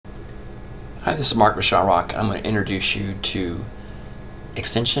Hi, this is Mark Rock. I'm going to introduce you to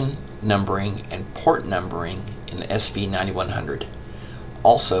extension numbering and port numbering in the SV9100.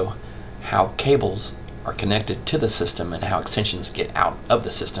 Also, how cables are connected to the system and how extensions get out of the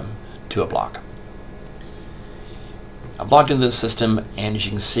system to a block. I've logged into the system, and as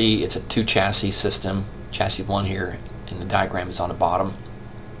you can see, it's a two chassis system. Chassis 1 here in the diagram is on the bottom.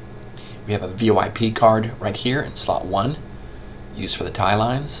 We have a VoIP card right here in slot 1, used for the tie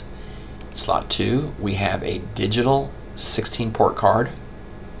lines. Slot 2, we have a digital 16 port card,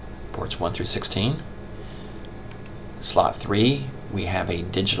 ports 1 through 16. Slot 3, we have a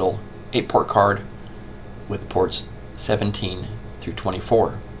digital 8 port card with ports 17 through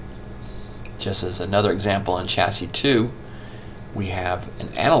 24. Just as another example, in chassis 2, we have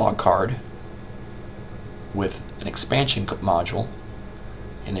an analog card with an expansion module,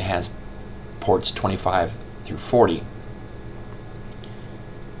 and it has ports 25 through 40.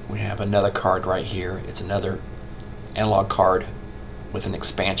 We have another card right here. It's another analog card with an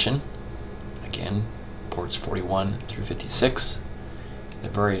expansion. Again, ports 41 through 56. The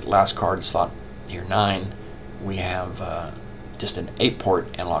very last card, slot here 9, we have just an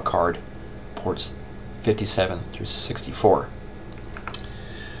 8-port analog card, ports 57 through 64.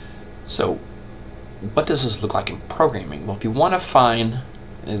 So, what does this look like in programming? Well, if you want to find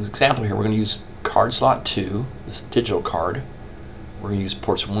an example here, we're going to use card slot 2, this digital card. We're going to use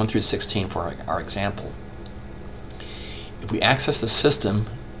ports 1 through 16 for our example. If we access the system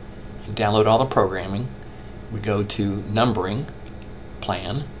and download all the programming, we go to numbering,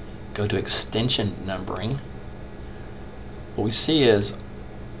 plan, go to extension numbering. What we see is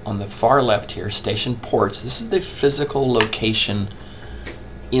on the far left here, station ports. This is the physical location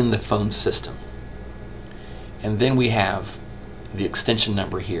in the phone system. And then we have the extension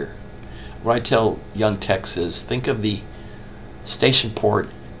number here. What I tell young techs is, think of the station port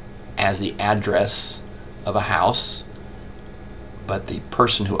as the address of a house, but the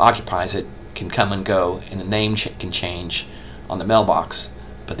person who occupies it can come and go, and the name can change on the mailbox,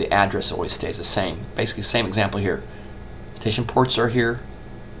 but the address always stays the same. Basically, same example here. Station ports are here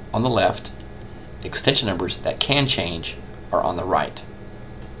on the left. Extension numbers that can change are on the right.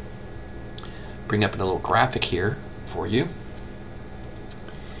 Bring up a little graphic here for you.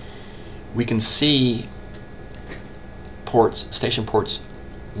 We can see station ports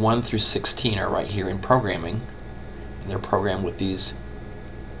 1 through 16 are right here in programming, and they're programmed with these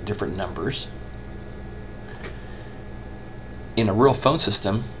different numbers. In a real phone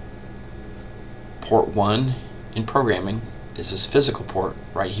system, port 1 in programming is this physical port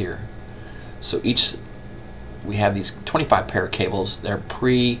right here. So we have these 25 pair of cables. They're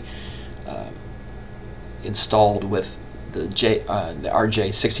installed with the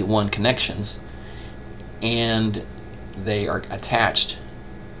RJ61 connections, and they are attached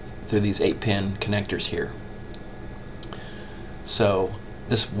through these 8-pin connectors here. So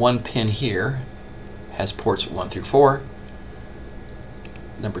this one pin here has ports 1 through 4.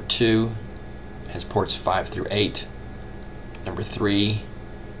 Number 2 has ports 5 through 8. Number 3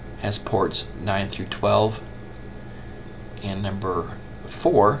 has ports 9 through 12. And number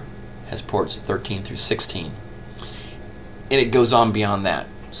 4 has ports 13 through 16. And it goes on beyond that.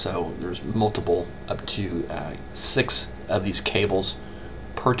 So there's multiple, up to 6 of these cables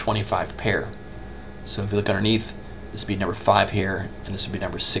per 25 pair. So if you look underneath, this would be number 5 here, and this would be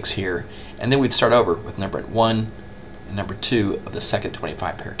number 6 here. And then we'd start over with number 1 and number 2 of the second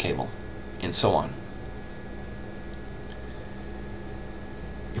 25 pair cable, and so on.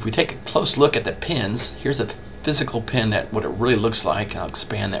 If we take a close look at the pins, here's a physical pin, what it really looks like. I'll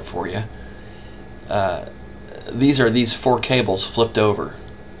expand that for you. These are these 4 cables flipped over.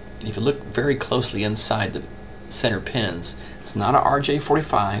 And if you look very closely inside the center pins, it's not an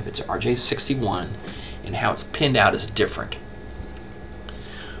RJ45, it's an RJ61, and how it's pinned out is different.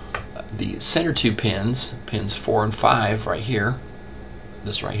 The center 2 pins, pins 4 and 5 right here,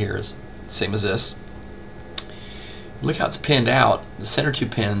 this right here is the same as this. Look how it's pinned out. The center 2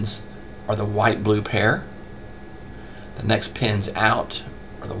 pins are the white-blue pair. The next pins out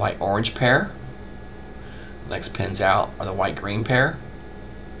are the white-orange pair. The next pins out are the white-green pair.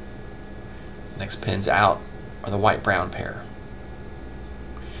 The next pins out are the white-brown pair.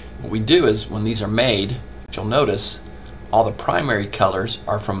 What we do is, when these are made, if you'll notice, all the primary colors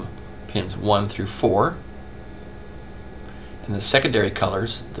are from pins 1 through 4. And the secondary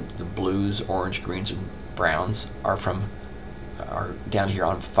colors, the blues, orange, greens, and browns, are down here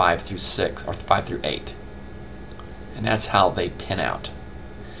on 5 through 6, or 5 through 8. And that's how they pin out.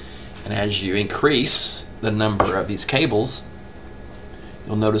 And as you increase the number of these cables,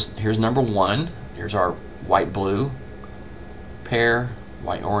 you'll notice here's number 1, here's our white-blue pair,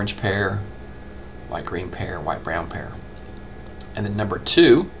 white-orange pair, white-green pair, white-brown pair. And then number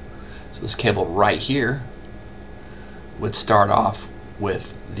 2, so this cable right here would start off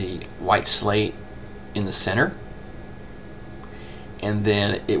with the white slate in the center, and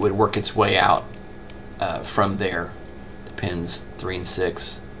then it would work its way out from there, the pins 3 and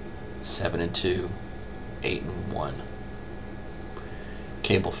 6, 7 and 2, 8 and 1.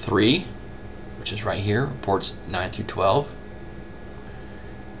 Cable 3, which is right here, ports 9 through 12,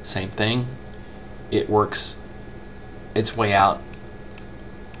 same thing. It works its way out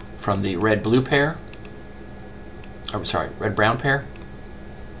from the red-blue pair, I'm sorry, red-brown pair,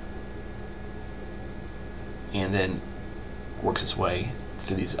 and then works its way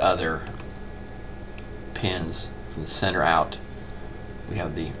through these other pins from the center out. We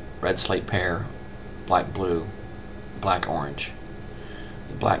have the red slate pair, black blue, black orange.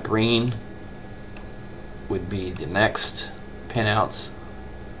 The black green would be the next pin outs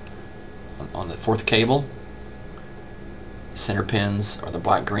on the 4th cable. The center pins are the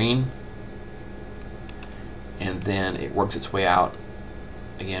black green, and then it works its way out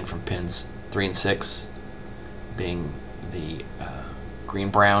again from pins 3 and 6 being the green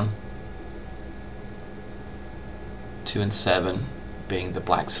brown, 2 and 7 being the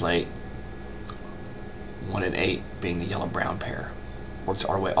black slate, 1 and 8 being the yellow brown pair. Works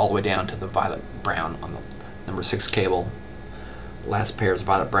all the way down to the violet brown on the number 6 cable. Last pair is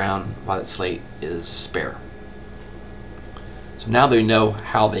violet brown, violet slate is spare. So now that we know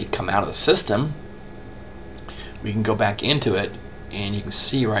how they come out of the system, we can go back into it, and you can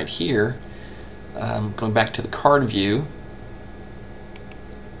see right here, going back to the card view,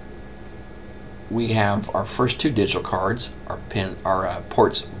 we have our first 2 digital cards, our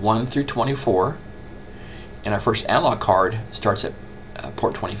ports 1 through 24, and our first analog card starts at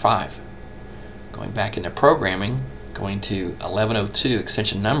port 25. Going back into programming, going to 1102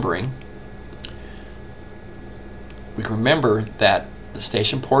 extension numbering, we can remember that the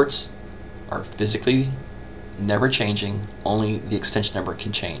station ports are physically never changing, only the extension number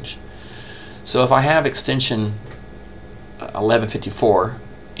can change. So if I have extension 1154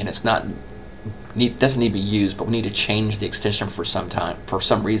 and it's not doesn't need to be used, but we need to change the extension for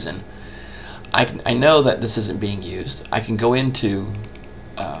some reason, I know that this isn't being used. I can go into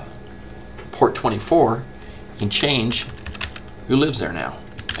port 24 and change who lives there now.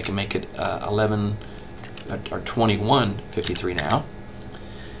 I can make it 11 or 2153 now,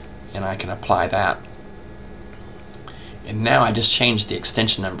 and I can apply that. And now I just changed the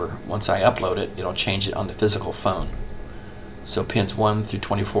extension number. Once I upload it, it'll change it on the physical phone. So pins 1 through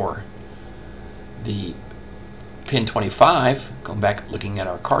 24. The pin 25, going back looking at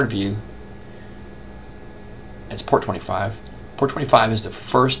our card view, it's port 25. Port 25 is the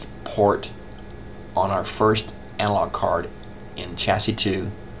first port on our first analog card in chassis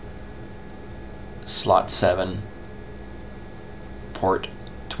 2, slot 7, port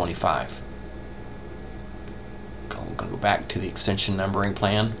 25. I'm going to go back to the extension numbering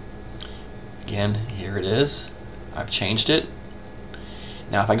plan. Again, here it is. I've changed it.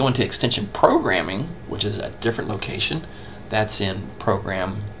 Now if I go into extension programming, which is a different location, that's in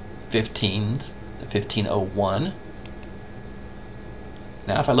program 15, the 1501.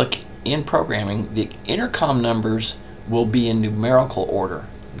 Now if I look in programming, the intercom numbers will be in numerical order,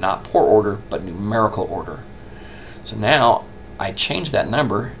 not port order, but numerical order. So now I change that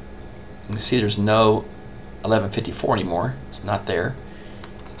number. You can see there's no 1154 anymore. It's not there.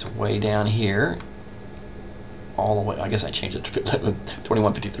 It's way down here. All the way, I guess I changed it to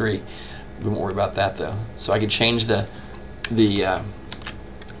 2153. We won't worry about that though. So I can change the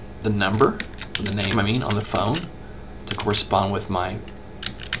number, the name I mean, on the phone to correspond with my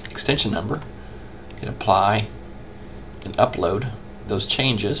extension number. Hit apply and upload those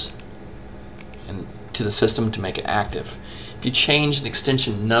changes and to the system to make it active. If you change an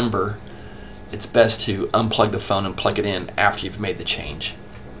extension number, it's best to unplug the phone and plug it in after you've made the change.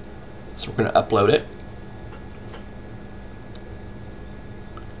 So we're going to upload it.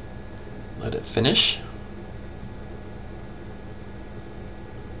 Let it finish.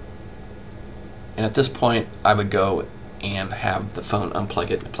 And at this point, I would go and have the phone unplug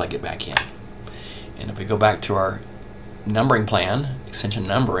it and plug it back in. And if we go back to our numbering plan, extension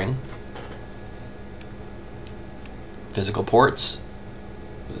numbering, physical ports,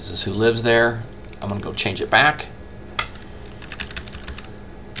 this is who lives there. I'm going to go change it back.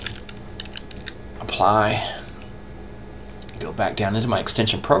 Apply. Go back down into my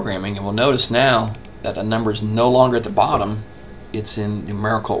extension programming, and we'll notice now that the number is no longer at the bottom. It's in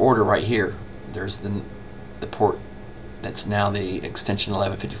numerical order right here. There's the port that's now the extension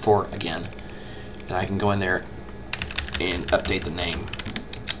 1154 again. And I can go in there and update the name.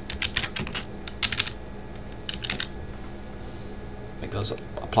 those,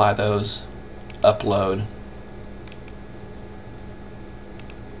 apply those, upload.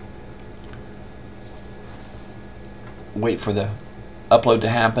 Wait for the upload to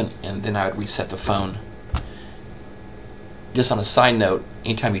happen, and then I would reset the phone. Just on a side note,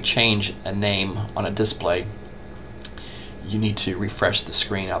 anytime you change a name on a display, you need to refresh the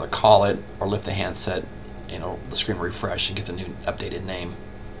screen, either call it or lift the handset, the screen will refresh and get the new updated name.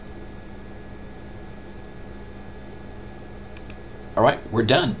 Alright, we're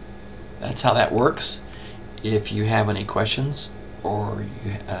done. That's how that works. If you have any questions, or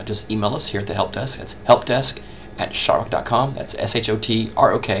you just email us here at the help desk. That's helpdesk@shotrok.com. That's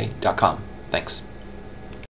SHOTROK.com. Thanks.